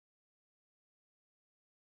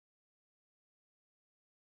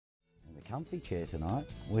comfy chair tonight.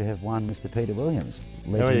 We have one Mr. Peter Williams.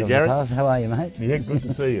 How are you, Gary? How are you, mate? Yeah, good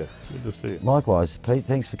to see you. Good to see you. Likewise, Pete,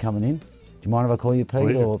 thanks for coming in. Do you mind if I call you Pete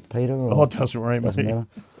Pleasure. or Peter? Or Oh, it doesn't worry me. matter.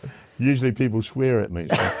 Usually people swear at me.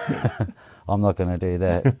 So. I'm not going to do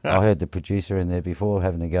that. I heard the producer in there before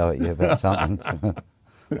having a go at you about something.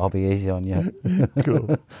 I'll be easy on you.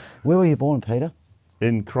 Cool. Where were you born, Peter?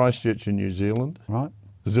 In Christchurch in New Zealand. Right.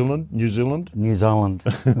 New Zealand. New Zealand.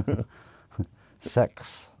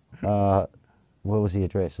 6. Where was the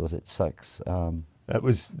address? Was it 6? It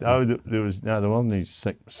was there wasn't any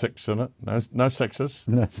six in it. No sixes.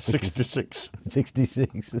 No, 66.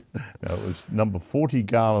 66. No, it was number 40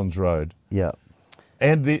 Garlands Road. Yeah.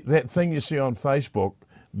 And that thing you see on Facebook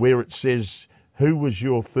where it says who was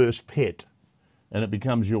your first pet, and it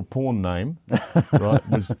becomes your porn name, right? It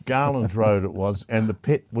was Garlands Road it was, and the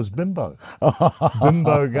pet was Bimbo.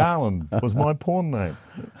 Bimbo Garland was my porn name.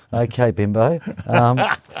 Okay, Bimbo.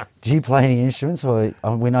 Do you play any instruments, or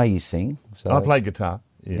we know you sing? So. I play guitar.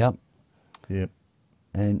 Yeah. Yep. Yep.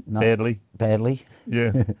 And Badly. Badly.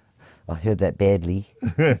 Yeah. I heard that badly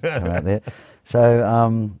come out there.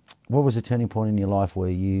 So, what was the turning point in your life where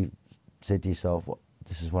you said to yourself,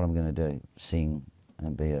 "This is what I'm going to do: sing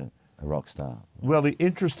and be a rock star"? Well, the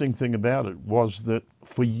interesting thing about it was that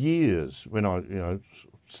for years, when I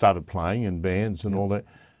started playing in bands and all that,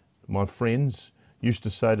 my friends used to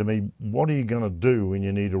say to me, "What are you going to do when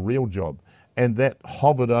you need a real job?" And that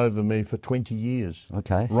hovered over me for 20 years.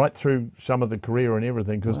 Okay. Right through some of the career and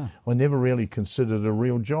everything, because I never really considered a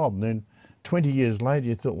real job. And then 20 years later,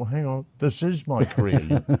 you thought, well, hang on, this is my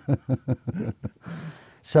career.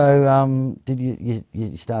 So, did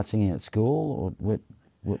you start singing at school, or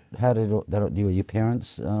how did that do? Your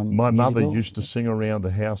parents? My mother musical? used to sing around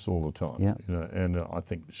the house all the time. Yeah. And I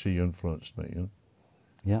think she influenced me.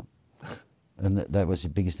 Yeah. And that was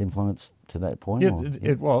your biggest influence to that point? Yeah,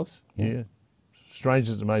 it was. Yeah. Strange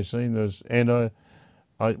as it may seem,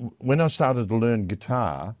 when I started to learn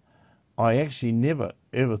guitar, I actually never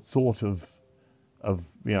ever thought of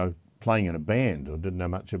playing in a band. I didn't know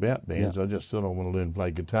much about bands. I just thought I want to learn to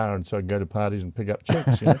play guitar, and so I'd go to parties and pick up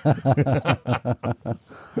chicks.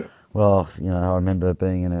 Well, I remember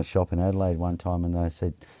being in a shop in Adelaide one time, and they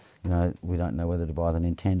said, we don't know whether to buy the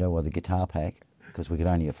Nintendo or the guitar pack, because we could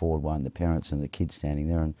only afford one, the parents and the kids standing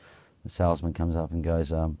there, and the salesman comes up and goes,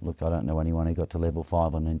 look, I don't know anyone who got to level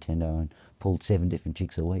 5 on Nintendo and pulled 7 different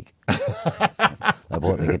chicks a week. They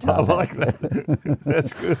bought the guitar I like that.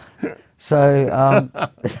 That's good. So,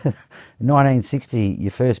 1960, your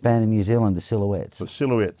first band in New Zealand, the Silhouettes. The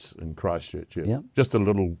Silhouettes in Christchurch, yeah. Yep. Just a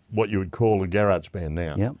little, what you would call a garage band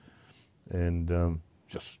now. Yep. And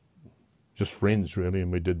just friends, really,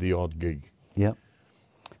 and we did the odd gig. Yep.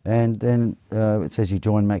 And then it says you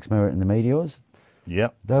joined Max Merritt and the Meteors.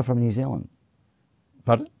 Yep. They were from New Zealand.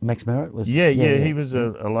 Pardon? Max Merritt was? Yeah, he was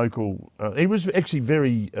a local, he was actually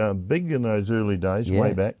very big in those early days,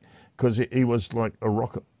 way back, because he was like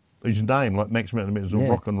his name, like Max Merritt, was a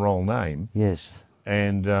rock and roll name. Yes.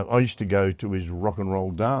 And I used to go to his rock and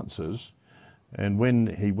roll dances, and when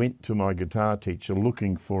he went to my guitar teacher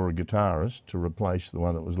looking for a guitarist to replace the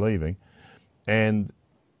one that was leaving, and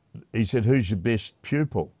he said, "Who's your best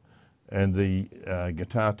pupil?" And the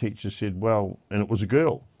guitar teacher said, well, and it was a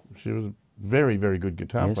girl. She was a very, very good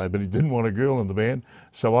guitar player, but he didn't want a girl in the band,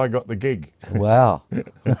 so I got the gig. Wow.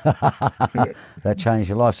 That changed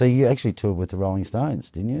your life. So you actually toured with the Rolling Stones,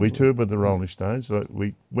 didn't you? We toured with the Rolling Stones.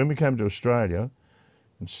 When we came to Australia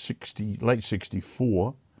in late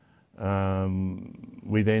 64,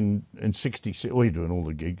 we then, in 66, we were doing all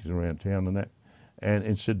the gigs around town and that, and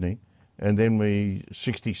in Sydney. And then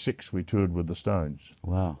 66, we toured with the Stones.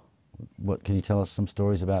 Wow. What can you tell us some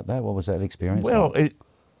stories about that? What was that experience like? Well,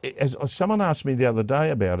 as someone asked me the other day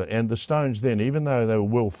about it, and the Stones then, even though they were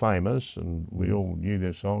world famous and we all knew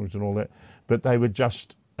their songs and all that, but they were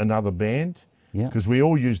just another band. Yeah. Because we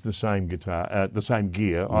all used the same guitar, the same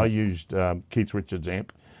gear. I used Keith Richards'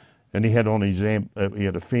 amp, and he had on his amp, he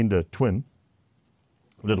had a Fender Twin,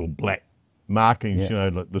 little black markings,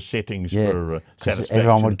 like the settings for satisfaction.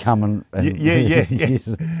 Everyone would come and yeah.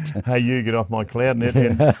 Hey, you get off my cloud.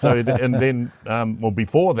 And then,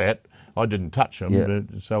 before that, I didn't touch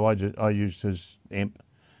him, so I used his amp.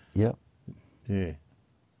 Yep. Yeah.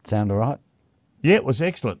 Sound all right? Yeah, it was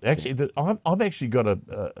excellent. Actually, I've actually got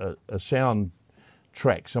a sound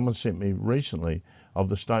track someone sent me recently of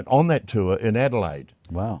the Stones on that tour in Adelaide.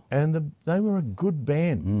 Wow. And they were a good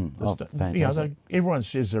band. Fantastic. Everyone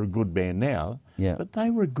says they're a good band now, but they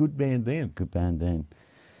were a good band then. Good band then.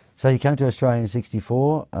 So you came to Australia in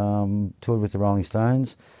 64, toured with the Rolling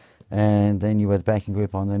Stones, and then you were the backing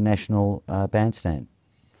group on the National Bandstand.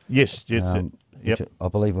 Yes, Yep. which I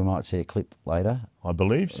believe we might see a clip later. I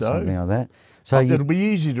believe so. Something like that. So It'll be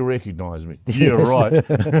easy to recognise me. Yeah, right.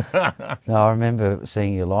 No, I remember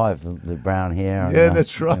seeing you live, the brown hair. And, Yeah,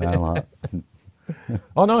 that's right. You know, like,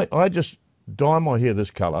 I know. I just dye my hair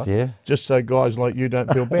this colour, Yeah. just so guys like you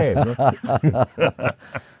don't feel bad. Right?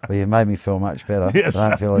 well, you made me feel much better. Yes. I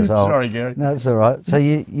don't feel as old. Sorry, Gary. No, that's all right. So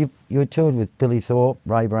you were toured with Billy Thorpe,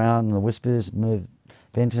 Ray Brown, and the Whispers, Merv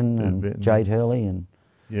Benton, and Benton. Jade Hurley, and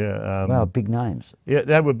Yeah. wow, big names. Yeah,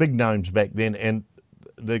 they were big names back then, and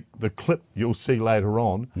the clip you'll see later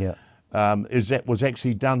on Yeah. was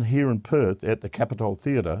actually done here in Perth at the Capitol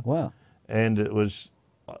Theatre, Wow. and it was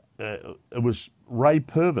Ray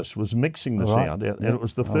Purvis was mixing the Right. sound, and Yeah. it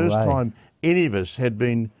was the Oh, first Ray. time any of us had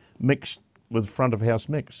been mixed with front of house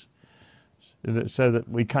mix. So that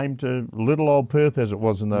we came to little old Perth, as it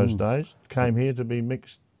was in those days, came here to be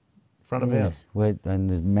mixed front of house. And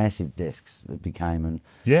the massive desks it became, and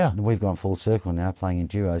Yeah. we've gone full circle now, playing in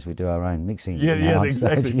duos. We do our own mixing. Yeah, now yeah, on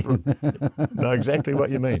exactly. stage. Know exactly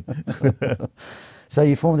what you mean. So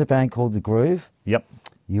you formed a band called The Groove. Yep.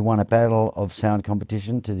 You won a Battle of Sound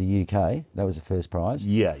competition to the UK. That was the first prize.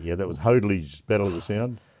 Yeah, that was Hoadley's Battle of the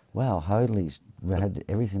Sound. Wow, Hoadley's had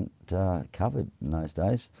everything covered in those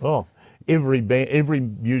days. Oh, every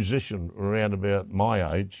musician around about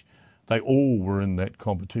my age, they all were in that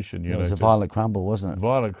competition. It was a Violet Crumble, wasn't it?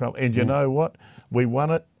 Violet Crumble. And you know what? We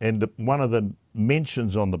won it, and one of the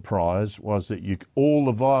mentions on the prize was that all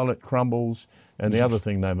the Violet Crumbles, and the other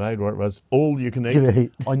thing they made was all you can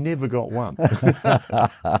eat. I never got one.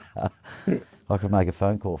 I could make a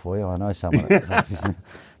phone call for you. I know someone.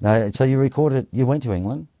 No, so you went to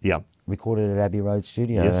England. Yeah. Recorded at Abbey Road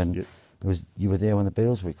Studio, Yes, and yeah. you were there when the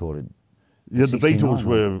Beatles recorded. Yeah, the 69, Beatles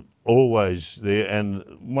were always there, and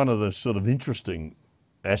one of the sort of interesting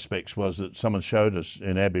aspects was that someone showed us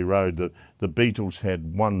in Abbey Road that the Beatles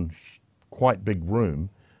had one quite big room,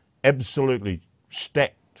 absolutely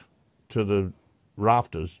stacked to the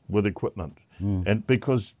rafters with equipment, and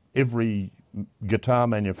because every guitar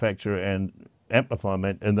manufacturer and amplifier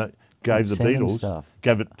man and that gave the send them Beatles stuff.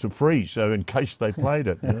 gave it to free, so in case they played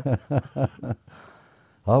it. You know?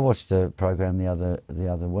 I watched a program the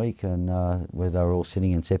other week, and where they were all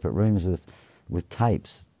sitting in separate rooms with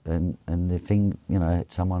tapes, and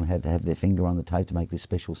someone had to have their finger on the tape to make this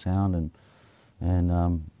special sound,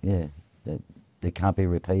 and it can't be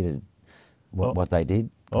repeated what they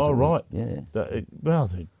did. Oh, right. Yeah.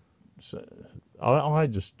 I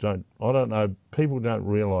just don't. I don't know. People don't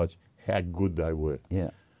realise how good they were.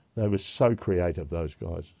 Yeah. They were so creative, those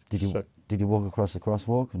guys. Did you walk across the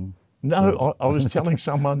crosswalk and? No, I was telling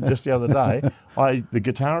someone just the other day, the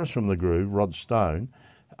guitarist from The Groove, Rod Stone,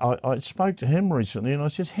 I spoke to him recently, and I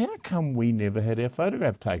says, how come we never had our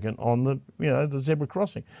photograph taken on the zebra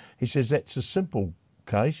crossing? He says, that's a simple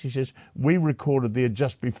case. He says, we recorded there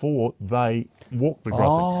just before they walked the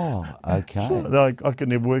crossing. Oh, okay. So I could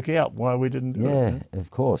never work out why we didn't do it. Yeah, of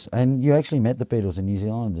course. And you actually met the Beatles in New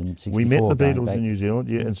Zealand in '64. We met the going Beatles back. in New Zealand,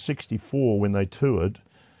 in '64 when they toured.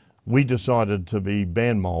 We decided to be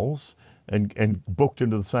band moles and booked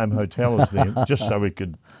into the same hotel as them just so we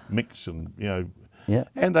could mix and, Yeah.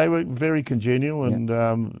 And they were very congenial and,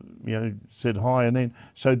 said hi. And then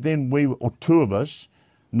two of us,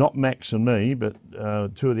 not Max and me, but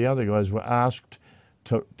two of the other guys were asked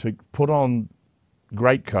to put on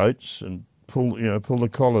greatcoats and pull the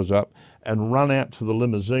collars up and run out to the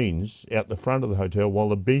limousines out the front of the hotel while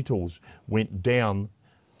the Beatles went down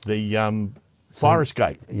the fire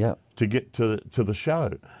escape to get to the show.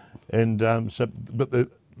 And but the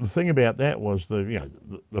thing about that was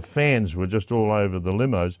the fans were just all over the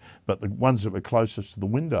limos, but the ones that were closest to the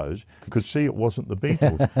windows could see it wasn't the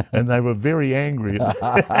Beatles, and they were very angry at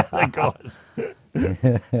the guys.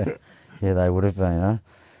 Yeah, they would have been, huh?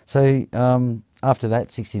 So after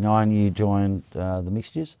that, '69, you joined the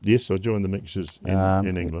Mixtures. Yes, I joined the Mixers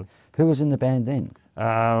in England. Who was in the band then?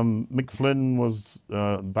 Mick Flynn was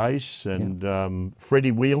bass, and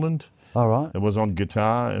Freddie Wheeland. All right. It was on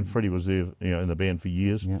guitar, and Freddie was there, in the band for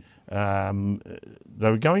years. Yep. They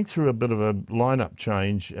were going through a bit of a lineup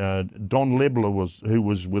change. Don Lebler who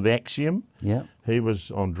was with Axiom. Yeah. He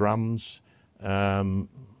was on drums. Who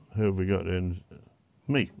have we got in?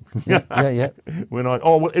 Me. Yeah.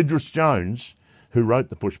 Idris Jones, who wrote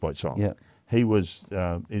the Push Bike song. Yeah. He was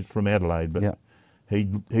he's from Adelaide, but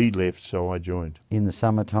he left, so I joined. In the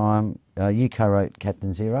summertime, you co-wrote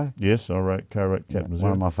Captain Zero. Yes, I co-wrote Captain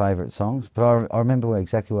Zero. One of my favourite songs. But I remember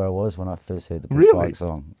exactly where I was when I first heard the Push Really? Bike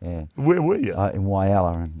song. Yeah. Where were you? In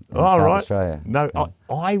Whyalla in South Australia. No,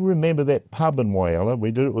 I remember that pub in Whyalla.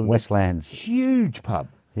 We did it with Westlands. Huge pub.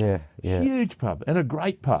 Yeah, yeah, Huge pub and a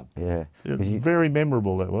great pub. yeah. Very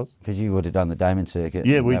memorable that was. Because you would have done the Damon circuit.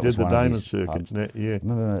 Yeah, and we that did was the one of Damon his circuit. pubs. Yeah. I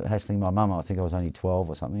remember hassling my mum. I think I was only 12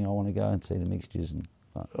 or something. I want to go and see the mixtures. And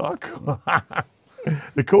Oh, cool.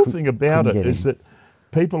 The cool thing about it get is in. that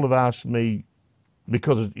people have asked me,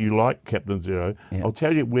 because you like Captain Zero, Yeah. I'll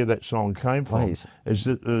tell you where that song came Please. from. Is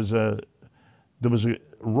that there was a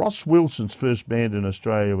Ross Wilson's first band in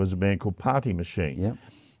Australia was a band called Party Machine. yeah,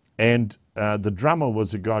 And the drummer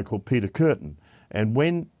was a guy called Peter Curtin. And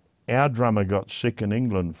when our drummer got sick in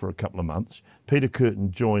England for a couple of months, Peter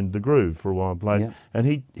Curtin joined the Groove for a while and played. Yeah.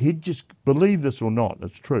 And he'd just, believe this or not,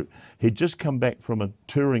 it's true, he'd just come back from a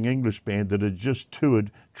touring English band that had just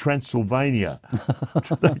toured Transylvania.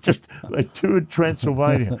 they toured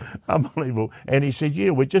Transylvania. Unbelievable. And he said,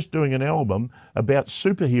 yeah, we're just doing an album about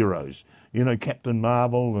superheroes. You know, Captain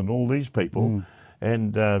Marvel and all these people.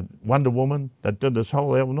 And Wonder Woman, that did this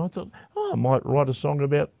whole album. I thought, I might write a song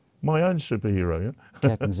about my own superhero. You know?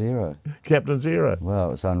 Captain Zero. Captain Zero. Well,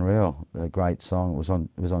 it was unreal. A great song.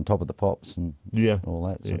 It was on Top of the Pops and all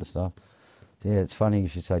that sort of stuff. Yeah, it's funny you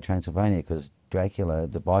should say Transylvania because Dracula,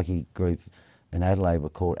 the bikie group in Adelaide were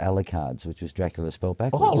called Alucards, which was Dracula spelled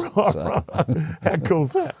backwards. Oh, right. How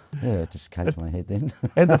cool's that? Yeah, it just came to my head then.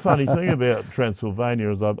 And the funny thing about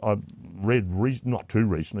Transylvania is I've read, not too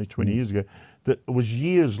recently, 20 years ago, that it was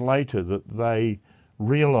years later that they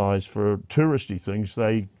realised for touristy things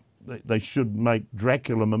they should make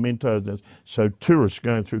Dracula mementos so tourists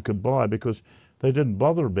going through could buy because they didn't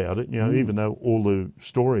bother about it, you know, even though all the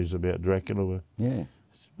stories about Dracula were. Yeah.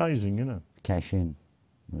 It's amazing, you know. Cash in,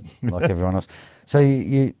 like everyone else. So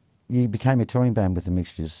you became a touring band with the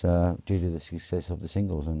Mixtures due to the success of the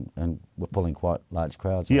singles and were pulling quite large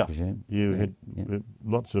crowds, I presume. You had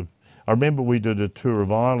lots of... I remember we did a tour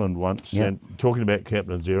of Ireland once and talking about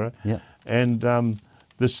Captain Zero. Yeah. And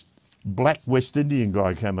this black West Indian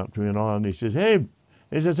guy came up to me in Ireland. He says,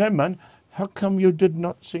 hey, man, how come you did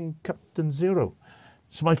not sing Captain Zero?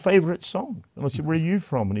 It's my favourite song. And I said, where are you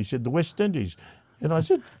from? And he said, the West Indies. And I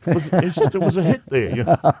said, it was a hit there. You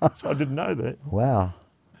know? So I didn't know that. Wow.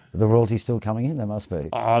 The royalties still coming in? They must be.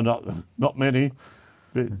 Oh, not many.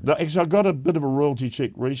 But actually, I got a bit of a royalty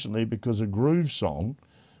check recently because a Groove song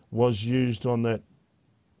was used on that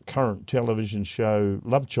current television show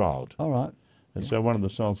Love Child. All right. And so one of the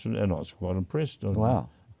songs, and I was quite impressed. Wow.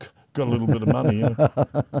 Got a little bit of money, you know.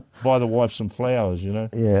 Buy the wife some flowers, you know,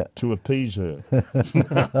 to appease her.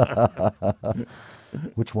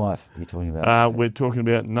 Which wife are you talking about? We're talking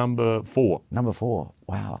about number 4. Number 4.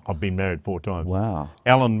 Wow. I've been married 4 times. Wow.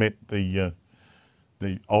 Ellen met the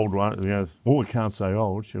old one. You know, I can't say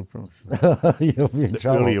old. She'll probably You'll be in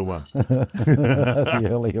trouble. earlier one. The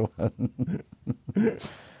earlier one.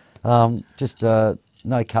 Just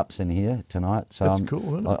no cups in here tonight. So That's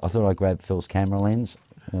cool, isn't it? I thought I'd grab Phil's camera lens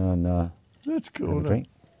and That's cool. have a Isn't drink.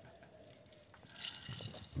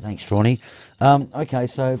 Thanks, Trawny. Okay,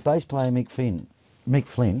 so bass player Mick Flynn,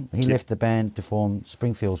 he left the band to form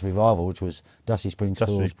Springfield's Revival, which was Dusty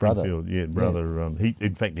Springfield's brother. Brother.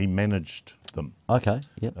 In fact, he managed them. Okay,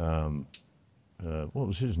 yep. What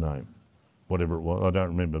was his name? Whatever it was, I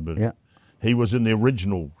don't remember. But he was in the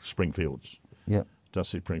original Springfields. Yep.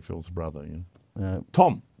 Dusty Springfield's brother. You know.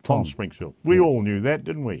 Tom. Tom Springfield. We all knew that,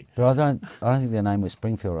 didn't we? But I don't think their name was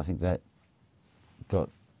Springfield. I think that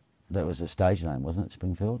was a stage name, wasn't it?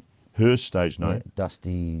 Springfield. Her stage name. Yeah,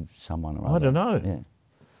 Dusty someone or other. I don't know.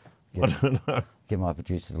 Yeah. I don't know. Get my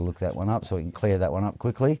producer to look that one up so we can clear that one up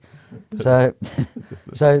quickly. So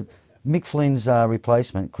Mick Flynn's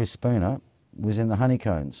replacement, Chris Spooner, was in the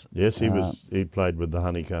Honeycombs. Yes, he was. He played with the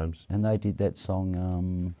Honeycombs. And they did that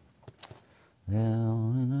song.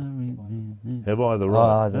 Have I the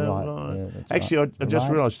right? The right. Yeah, that's actually, right. I just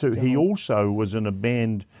realised too. He also was in a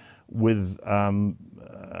band with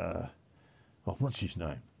what's his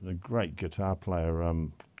name? The great guitar player.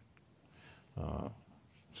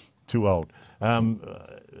 Too old.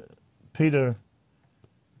 Peter.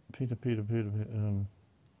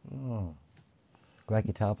 Great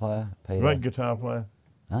guitar player. Peter. Great guitar player.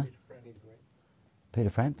 Huh? Peter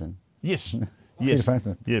Frampton. Yes. Peter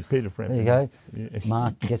Frampton. Yeah, Peter Frampton. There you go. Yeah.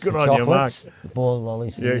 Mark gets Good the on chocolates. you, Mark. Boiled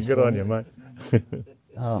lollies. Yeah, good on you, mate.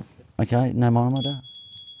 Oh, okay. No monitor.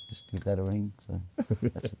 Just give that a ring. So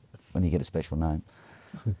that's when you get a special name.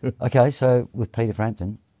 Okay, so with Peter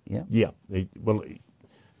Frampton, yeah. Yeah.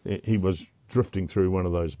 He was drifting through one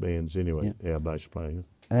of those bands anyway. Our bass player.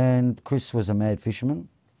 And Chris was a mad fisherman.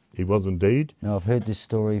 He was indeed. Now I've heard this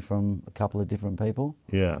story from a couple of different people.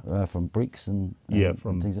 Yeah. From Bricks and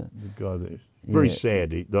from and things like the guy there. Very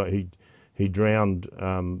sad. He drowned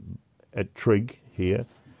at Trigg here,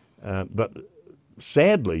 but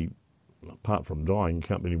sadly, apart from dying, you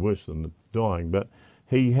can't be any worse than dying, but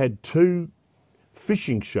he had 2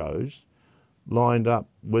 fishing shows lined up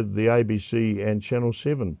with the ABC and Channel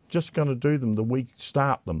 7, just going to do them the week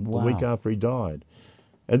after he died.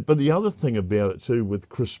 But the other thing about it too with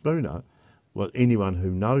Chris Spooner, well, anyone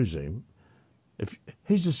who knows him,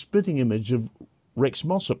 he's a spitting image of Rex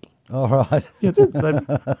Mossop. All right. Yeah,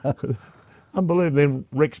 unbelievable. Then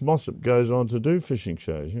Rex Mossop goes on to do fishing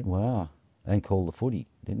shows. Yeah. Wow. And call the footy,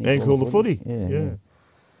 didn't he? And call the footy. Yeah.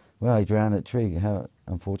 Well, he drowned at Trig. How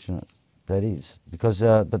unfortunate that is. Because,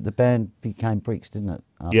 but the band became Bricks, didn't it?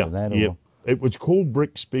 After that? Yeah. It was called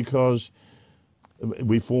Bricks because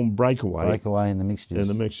we formed Breakaway. Breakaway in the Mixtures. In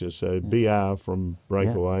the Mixtures. So BR from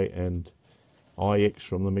Breakaway and IX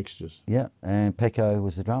from the Mixtures. Yeah, and Pecco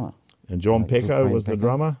was the drummer. And John Pecco was the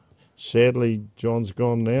drummer. Sadly, John's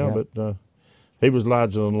gone now, but he was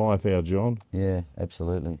larger than life, our John. Yeah,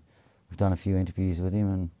 absolutely. We've done a few interviews with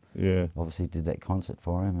him, and obviously did that concert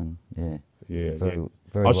for him, and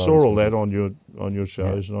very I saw all that on your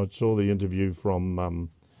shows, and I saw the interview from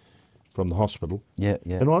the hospital. Yeah.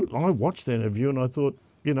 And I watched the interview, and I thought,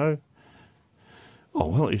 oh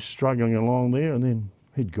well, he's struggling along there, and then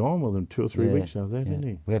he'd gone within 2 or 3 weeks after that, didn't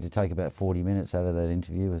he? We had to take about 40 minutes out of that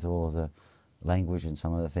interview with all of the language and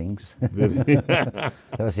some of the things. That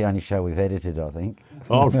was the only show we've edited, I think.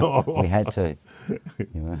 Oh no, we had to,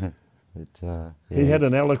 But, he had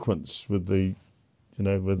an eloquence with the,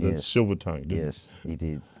 the silver tongue. Yes, he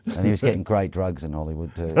did, and he was getting great drugs in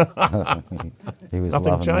Hollywood too. He was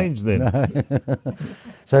nothing changed then. No.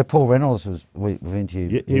 So Paul Reynolds we've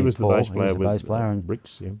interviewed. Yeah, he was the bass player with and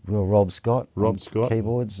Bricks. Yeah. Well, Rob Scott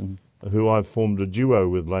keyboards, and who I formed a duo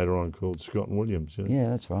with later on called Scott and Williams. Yeah,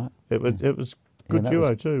 that's right. It was good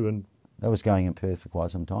duo too, and that was going in Perth for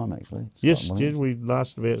quite some time actually. Yes, we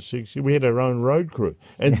lasted about 6 years. We had our own road crew,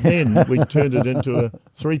 and then we turned it into a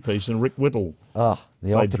 3-piece, and Rick Whittle the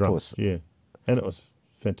Octopus. Drums. Yeah, and it was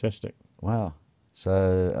fantastic. Wow.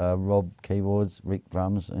 So Rob keyboards, Rick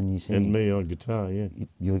drums, and you sing. And me on guitar. Yeah,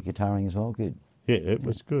 you were guitaring as well. Good. Yeah, it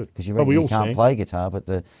was good. Because you can't play guitar, but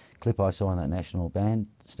the clip I saw on that national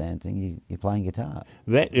bandstand thing, you're playing guitar.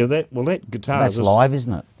 That guitar. That's live,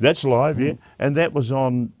 isn't it? That's live, yeah. And that was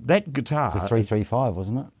on that guitar. The 335,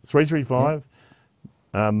 wasn't it? 335,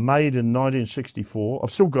 made in 1964.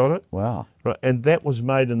 I've still got it. Wow. Right, and that was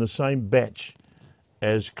made in the same batch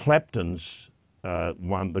as Clapton's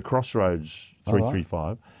one, the Crossroads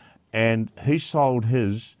 335, and he sold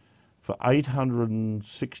his for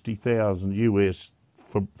 $860,000 US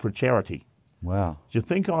for charity. Wow. Do you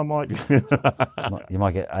think I might? You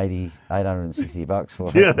might get $860 for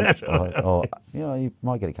it. Yeah, that's right. Or you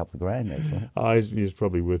might get a couple of grand actually. Oh, he's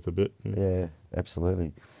probably worth a bit. Yeah,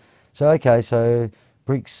 absolutely. So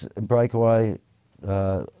Bricks and Breakaway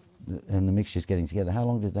and the Mixtures getting together. How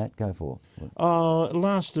long did that go for? It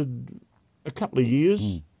lasted a couple of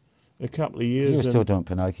years. A couple of years. You were still doing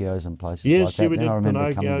Pinocchios and places yes, like that. We did I remember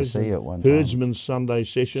Pinocchios coming to see you at one time. Herdsman's Sunday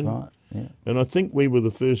session. That's right. Yeah. And I think we were the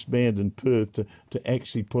first band in Perth to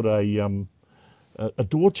actually put a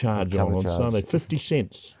door charge on Sunday, 50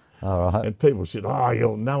 cents. All right. And people said,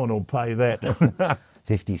 no one will pay that.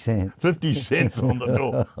 50 cents. 50 cents on the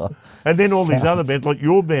door. And then all these other bands, like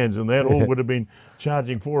your bands and that, all would have been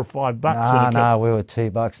charging $4 or $5. No, we were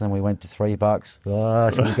 $2, then we went to $3.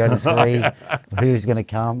 Oh, should we go to 3? Who's going to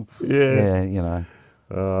come? Yeah.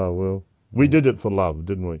 Oh, well. We did it for love,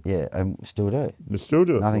 didn't we? Yeah, and still do. We still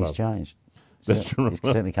do it Nothing's for love. changed. That's You right.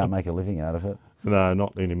 certainly can't make a living out of it. No,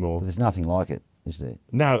 not anymore. But there's nothing like it, is there?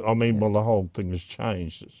 No, I mean, well, the whole thing has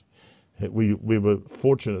changed. We were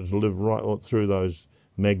fortunate to live right through those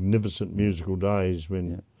magnificent musical days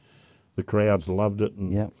when the crowds loved it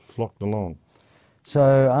and flocked along.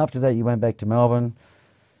 So after that, you went back to Melbourne,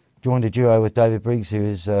 joined a duo with David Briggs, who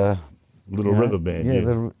is Little River Band. Yeah,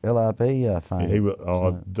 Little LRB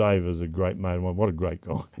fame. Dave is a great mate of mine. What a great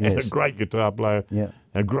guy. Yes. And a great guitar player. Yeah.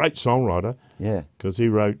 A great songwriter. Yeah. Because he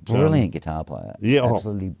wrote... Brilliant guitar player. Yeah.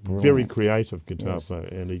 Absolutely brilliant. Very creative guitar player.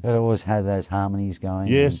 And he always had those harmonies going.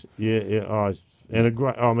 Yes, and a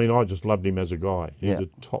great... I mean, I just loved him as a guy. He's a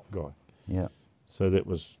top guy. Yeah. So that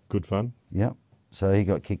was good fun. Yeah. So he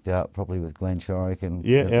got kicked out probably with Glenn Shorrock and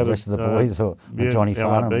the rest of the boys, or Johnny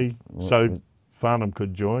Farnham. So Farnham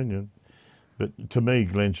could join, yeah. But to me,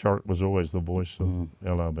 Glenn Shorrock was always the voice of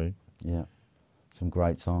LRB. Yeah, some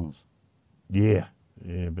great songs. Yeah,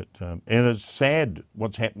 but and it's sad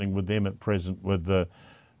what's happening with them at present with the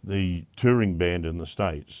touring band in the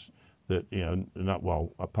States. That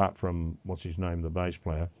apart from what's his name, the bass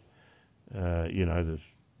player,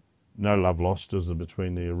 there's no love lost, is there,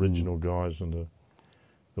 between the original guys and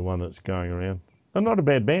the one that's going around. They're not a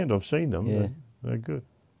bad band. I've seen them. Yeah. They're good.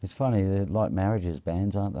 It's funny, they're like marriages,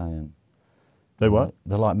 bands, aren't they? And They what?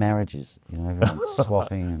 they're like marriages, you know, everyone's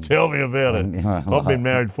swapping. And, Tell me about it. you know, I've been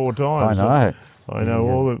married 4 times. I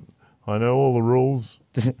know. I know all the rules.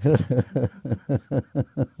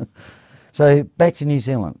 So back to New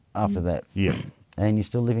Zealand after that. Yeah. And you're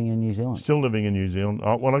still living in New Zealand? Still living in New Zealand.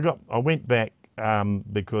 I went back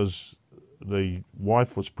because the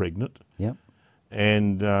wife was pregnant. Yep.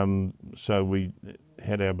 And so we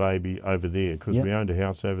had our baby over there because Yep. we owned a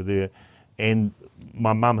house over there. And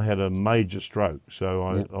my mum had a major stroke, so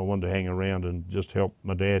I wanted to hang around and just help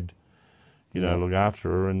my dad, you know, look after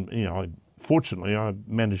her. And, you know, fortunately I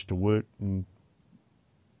managed to work and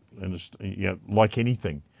it's, you know, like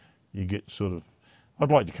anything, you get sort of, I'd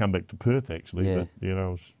like to come back to Perth actually, but, you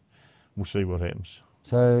know, we'll see what happens.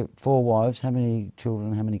 So 4 wives, how many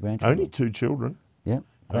children, how many grandchildren? Only 2 children. Yep.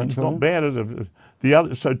 It's not bad, is it? The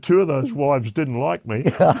other, so 2 of those wives didn't like me.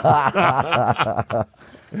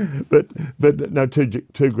 but no,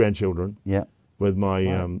 two grandchildren. Yeah. With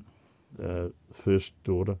my first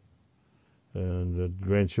daughter, and the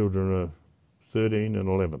grandchildren are 13 and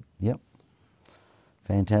 11. Yep.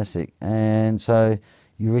 Fantastic. And so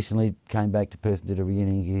you recently came back to Perth and did a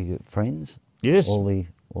reunion gig at Friends? Yes. We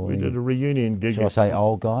did a reunion gig. Should I say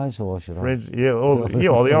old guys or should Friends? Yeah, all the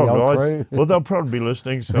old guys. Crew. Well, they'll probably be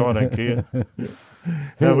listening, so I don't care.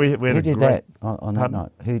 Who did that on that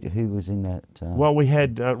night? Who was in that? Well, we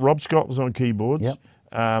had Rob Scott was on keyboards. Yep.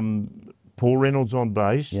 Paul Reynolds on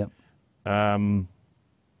bass. Yep.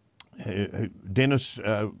 Dennis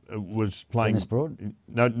was playing. Dennis Broad?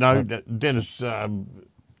 No, Dennis.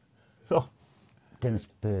 Dennis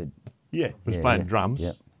Bird. Yeah, was playing drums.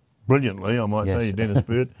 Yep. Brilliantly, I might say, Dennis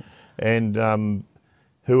Bird. And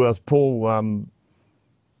who else? Paul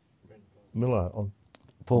Miller on.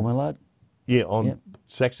 Paul Millard? Yeah, on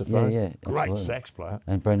saxophone. Yeah, great absolutely. sax player.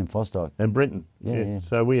 And Brendan Fosdyke. And Brenton. Yeah.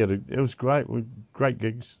 So we had it was great. Great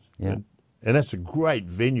gigs. Yeah. And that's a great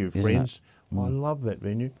venue, Isn't Friends. it? I love that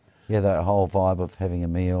venue. Yeah, that whole vibe of having a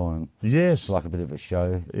meal and Yes. it's like a bit of a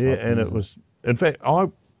show. Yeah, type and thing, it was. In fact, I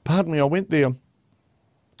went there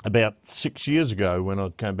about 6 years ago when I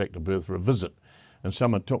came back to Perth for a visit, and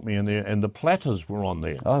someone took me in there, and the Platters were on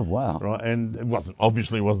there. Oh wow! Right, and it wasn't the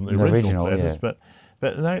original Platters, but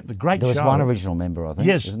no, the great show. There was one original member, I think.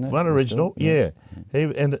 Yes, isn't it? one original. Yeah.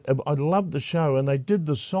 And I loved the show, and they did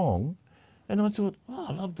the song, and I thought, oh,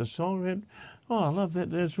 I love the song, and I love that.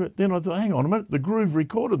 Then I thought, hang on a minute, the Groove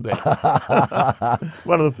recorded that.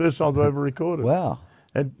 One of the first songs I ever recorded. Wow.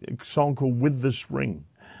 And a song called "With the Spring."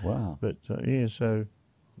 Wow. But so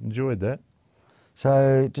enjoyed that.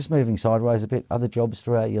 So just moving sideways a bit, other jobs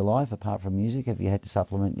throughout your life apart from music, have you had to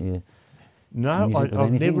supplement your music with I've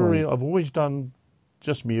anything, never. or? I've always done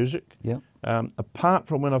just music. Yeah. Apart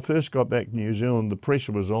from when I first got back to New Zealand, the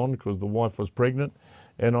pressure was on because the wife was pregnant,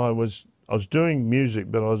 and I was doing music,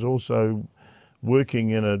 but I was also working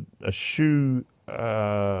in a shoe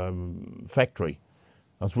factory.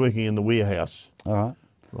 I was working in the warehouse. All right.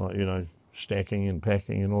 Like, you know, stacking and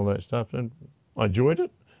packing and all that stuff, and I enjoyed it.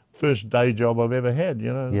 First day job I've ever had,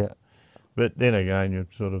 you know. Yeah. But then again, it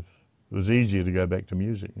was easier to go back to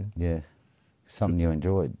music. Yeah. Yeah. Something you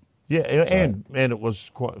enjoyed. Yeah, and it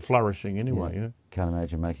was quite flourishing anyway. Yeah. You know. Can't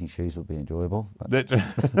imagine making shoes would be enjoyable. But.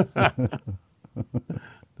 That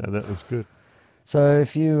no, that was good. So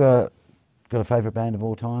if you got a favourite band of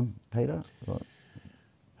all time, Peter?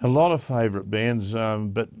 A lot of favourite bands,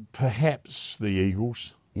 but perhaps the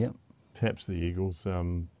Eagles. Yep. Perhaps the Eagles.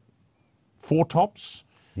 Four Tops.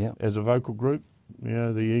 Yep. As a vocal group, you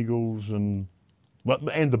know, the Eagles and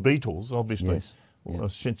the Beatles, obviously. Yes. Well, a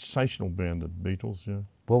sensational band, the Beatles. Yeah.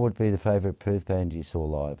 What would be the favourite Perth band you saw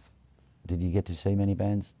live? Did you get to see many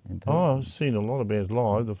bands in Perth? Oh, I've seen a lot of bands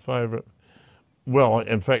live. The favourite, well,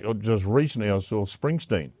 in fact, just recently I saw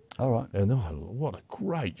Springsteen. All right. And what a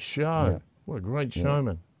great show! Yeah. What a great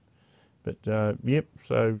showman. But yep,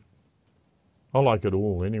 so I like it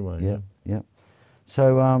all anyway. Yeah, yeah.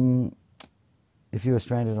 So if you were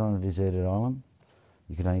stranded on a deserted island,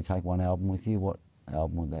 you could only take one album with you. What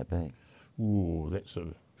album would that be? Ooh, that's a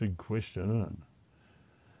big question, isn't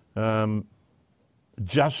it?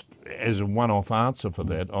 Just as a one-off answer for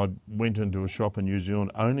that, I went into a shop in New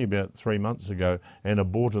Zealand only about 3 months ago, and I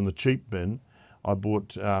bought in the cheap bin. I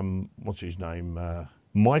bought what's his name,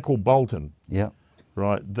 Michael Bolton. Yeah.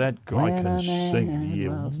 Right, that guy When can a sing. man Yeah,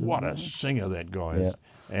 loves a what a man. singer that guy is.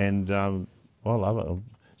 Yeah. And I love it.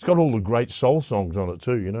 It's got all the great soul songs on it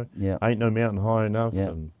too, you know. Yeah. Ain't No Mountain High Enough. Yeah.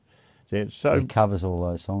 And yeah, so He covers all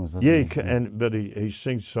those songs, doesn't yeah, he? but he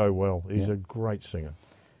sings so well. He's a great singer.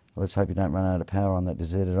 Let's hope you don't run out of power on that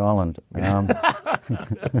deserted island.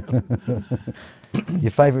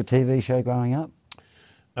 Your favourite TV show growing up?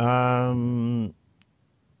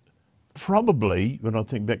 Probably, when I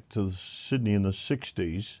think back to Sydney in the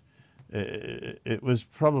 60s, it was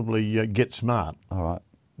probably Get Smart. All right.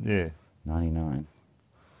 Yeah. 99.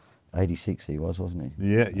 86 he was, wasn't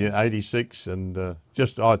he? Yeah, 86, and I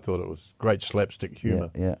thought it was great slapstick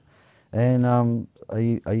humour. Yeah. And are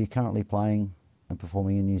you currently playing and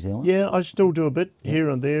performing in New Zealand? Yeah, I still do a bit here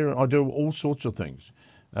and there. I do all sorts of things.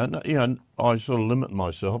 You know, I sort of limit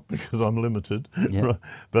myself because I'm limited. Yeah.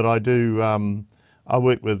 But I do. I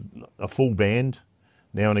work with a full band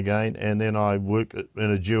now and again, and then I work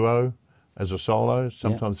in a duo as a solo,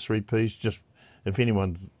 sometimes three-piece. Just if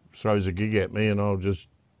anyone throws a gig at me, and I'll just.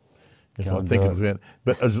 If I think of it,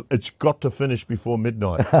 but it's got to finish before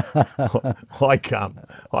midnight. I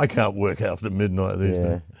can't work after midnight these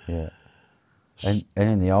days. Yeah. And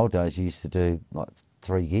in the old days, you used to do like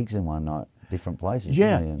 3 gigs in one night, different places.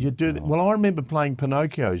 Yeah, didn't you do that. Well, I remember playing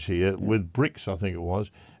Pinocchios here with Bricks, I think it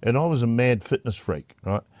was, and I was a mad fitness freak,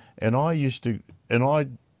 right? And I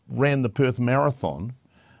ran the Perth Marathon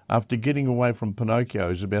after getting away from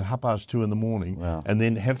Pinocchios about 2:30 in the morning, Wow. and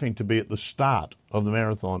then having to be at the start of the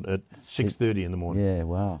marathon at 6:30 in the morning. Yeah,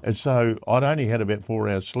 wow. And so I'd only had about 4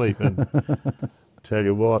 hours sleep, and tell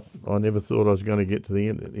you what, I never thought I was going to get to the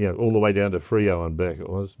end, you know, all the way down to Freo and back it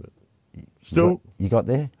was, but still. You got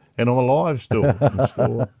there? And I'm alive still.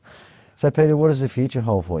 So, Peter, what does the future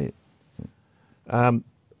hold for you?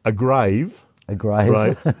 A grave. A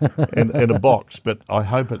grave? and a box, but I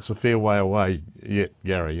hope it's a fair way away yet,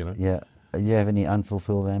 Gary, you know. Yeah. Do you have any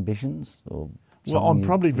unfulfilled ambitions? Well, I'm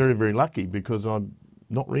probably very, very lucky because I'm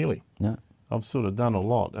not really. No. I've sort of done a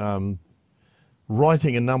lot.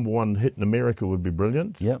 Writing a #1 hit in America would be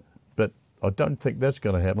brilliant. Yep. But I don't think that's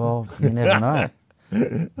going to happen. Well, you never know.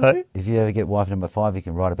 Hey? If you ever get wife number 5, you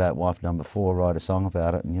can write about wife number 4, write a song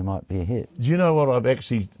about it, and you might be a hit. Do you know what I've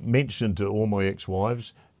actually mentioned to all my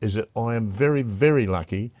ex-wives is that I am very, very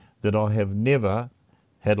lucky that I have never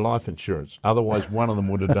had life insurance. Otherwise, one of them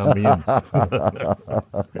would have done me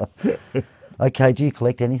in. Okay, do you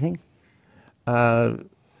collect anything?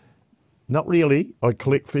 Not really. I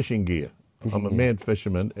collect fishing gear. I'm a mad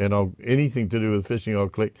fisherman, and anything to do with fishing I'll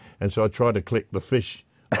collect. And so I try to collect the fish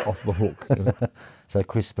off the hook. You know? So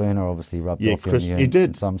Chris Spooner obviously rubbed off on you he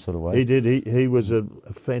did. in some sort of way. He did. He was a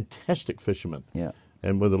fantastic fisherman. Yeah.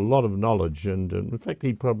 And with a lot of knowledge. And in fact,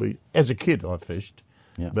 he probably, as a kid, I fished.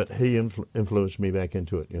 Yeah. But he influenced me back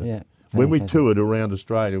into it. You know? Yeah. When we toured around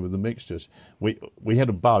Australia with the mixtures, we had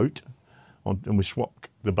a boat, and we swapped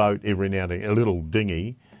the boat every now and then, a little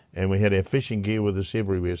dinghy, and we had our fishing gear with us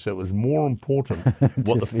everywhere. So it was more important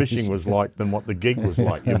what the fishing was like than what the gig was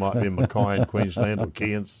like. You might be in Mackay in Queensland or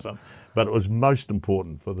Cairns or something, but it was most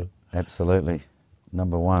important for the... Absolutely.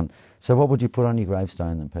 #1. So what would you put on your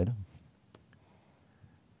gravestone then, Peter?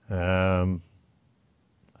 I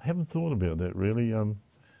haven't thought about that really. I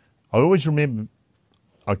always remember,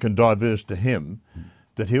 I can diverse to him,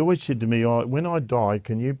 that he always said to me, when I die,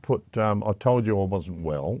 can you put, I told you I wasn't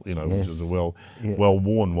well, you know, Yes. which is a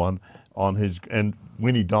well-worn one, on his, and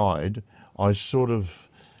when he died, I sort of,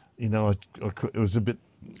 you know, it was a bit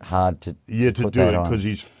Hard to do it put that on. because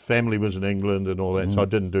his family was in England and all that, so I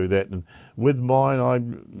didn't do that. And with mine, I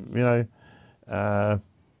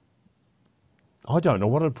don't know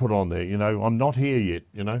what I'd put on there, you know, I'm not here yet,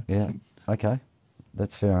 you know. Yeah, okay.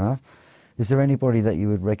 That's fair enough. Is there anybody that you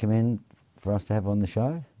would recommend for us to have on the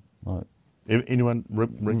show? Like, Anyone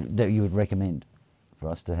that you would recommend for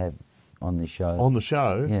us to have on this show? on the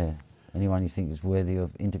show? Yeah. Anyone you think is worthy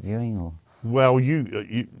of interviewing? Or Well,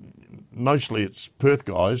 you mostly it's Perth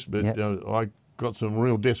guys, but Yep. I got some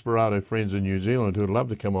real desperado friends in New Zealand who would love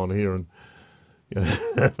to come on here and. You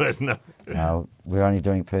know, No, we're only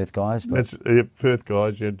doing Perth guys. But that's Perth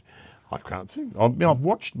guys. And I can't think. I've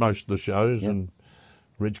watched most of the shows and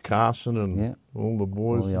Reg Carson and all the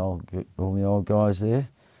boys. all the old guys there.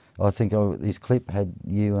 I think this clip had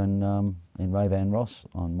you and Ray Van Ross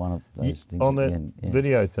on one of those things. On that again. Yeah.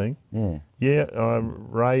 video thing. Yeah. Yeah,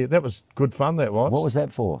 Ray, that was good fun, that was. What was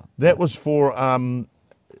that for? That was for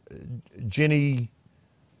Jenny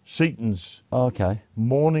Seaton's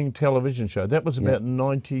morning television show. That was about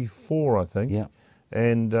 94, I think. Yeah.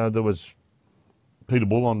 And there was Peter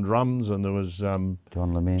Bull on drums, and there was John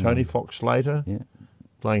Lemon. Tony Fox Slater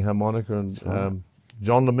playing harmonica, and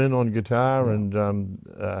John Lemon on guitar, and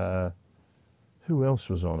who else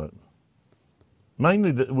was on it?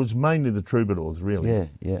 It was mainly the Troubadours, really. Yeah,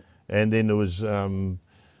 yeah. And then there was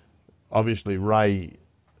obviously Ray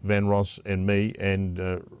Van Ross and me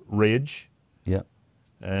and Reg. Yeah.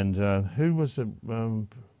 And who was the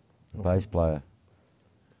bass player?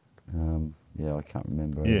 I can't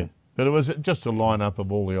remember. Yeah, but it was just a lineup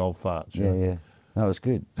of all the old farts. Yeah, yeah. No, it's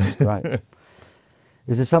good. It's great.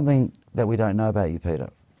 Is there something that we don't know about you, Peter?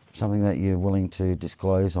 Something that you're willing to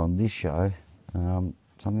disclose on this show?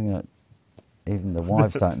 Something that even the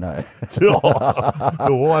wives don't know? The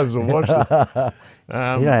wives will watch it.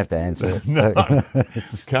 You don't have to answer. No,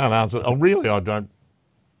 can't answer. Oh, really, I don't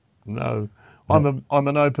know. I'm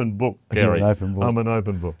an open book, Gary. You're an open book. I'm an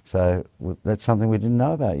open book. So that's something we didn't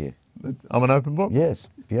know about you. I'm an open book. Yes,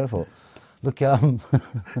 beautiful. Look, Do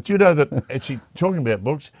you know that, actually, talking about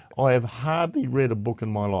books, I have hardly read a book in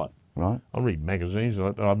my life. right? I read magazines,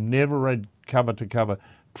 but I've never read cover to cover.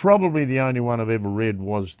 Probably the only one I've ever read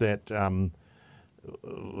was that,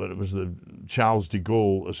 it was the Charles de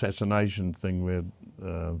Gaulle assassination thing, where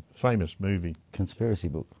famous movie. Conspiracy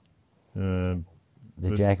book. Uh,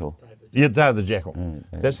 The Jackal. yeah, Day the Jackal.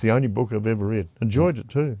 Yeah. That's the only book I've ever read. Enjoyed it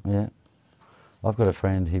too. Yeah. I've got a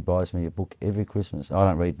friend who buys me a book every Christmas. I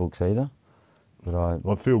don't read books either, but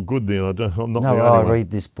I feel good then. I'm not no, the I only one. read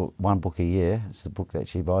this book, one book a year. It's the book that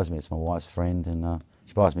she buys me. It's my wife's friend, and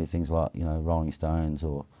she buys me things like, you know, Rolling Stones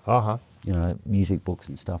or, Uh-huh. you know, music books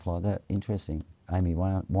and stuff like that. Interesting. Amy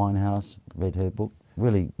Winehouse, read her book.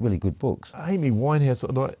 Really, really good books. Amy Winehouse,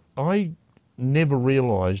 I never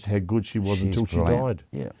realised how good she was She's until she brilliant. died.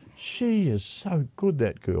 Yeah, She is so good,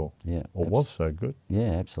 that girl. yeah. Or was so good.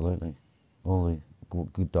 Yeah, absolutely. All the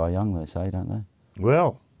good die young, they say, don't they?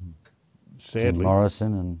 Well, Jim sadly,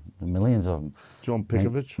 Morrison and the millions of them. John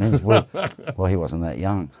Pickovich. Well, he wasn't that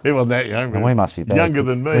young. He wasn't that young. And we must be bad. Younger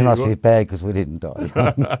than me. We must be bad because we didn't die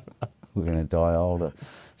young. We're going to die older.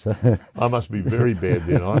 So, I must be very bad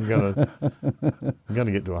then. I'm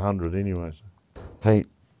gonna get to 100 anyways. Pete,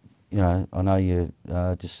 you know, I know you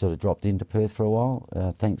just sort of dropped into Perth for a while.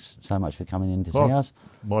 Thanks so much for coming in to see us.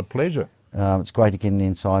 My pleasure. It's great to get an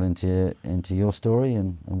insight into your story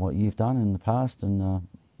and what you've done in the past, and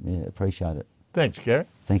yeah, appreciate it. Thanks, Gary.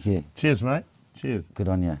 Thank you. Cheers, mate. Cheers. Good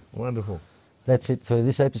on you. Wonderful. That's it for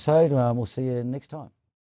this episode. We'll see you next time.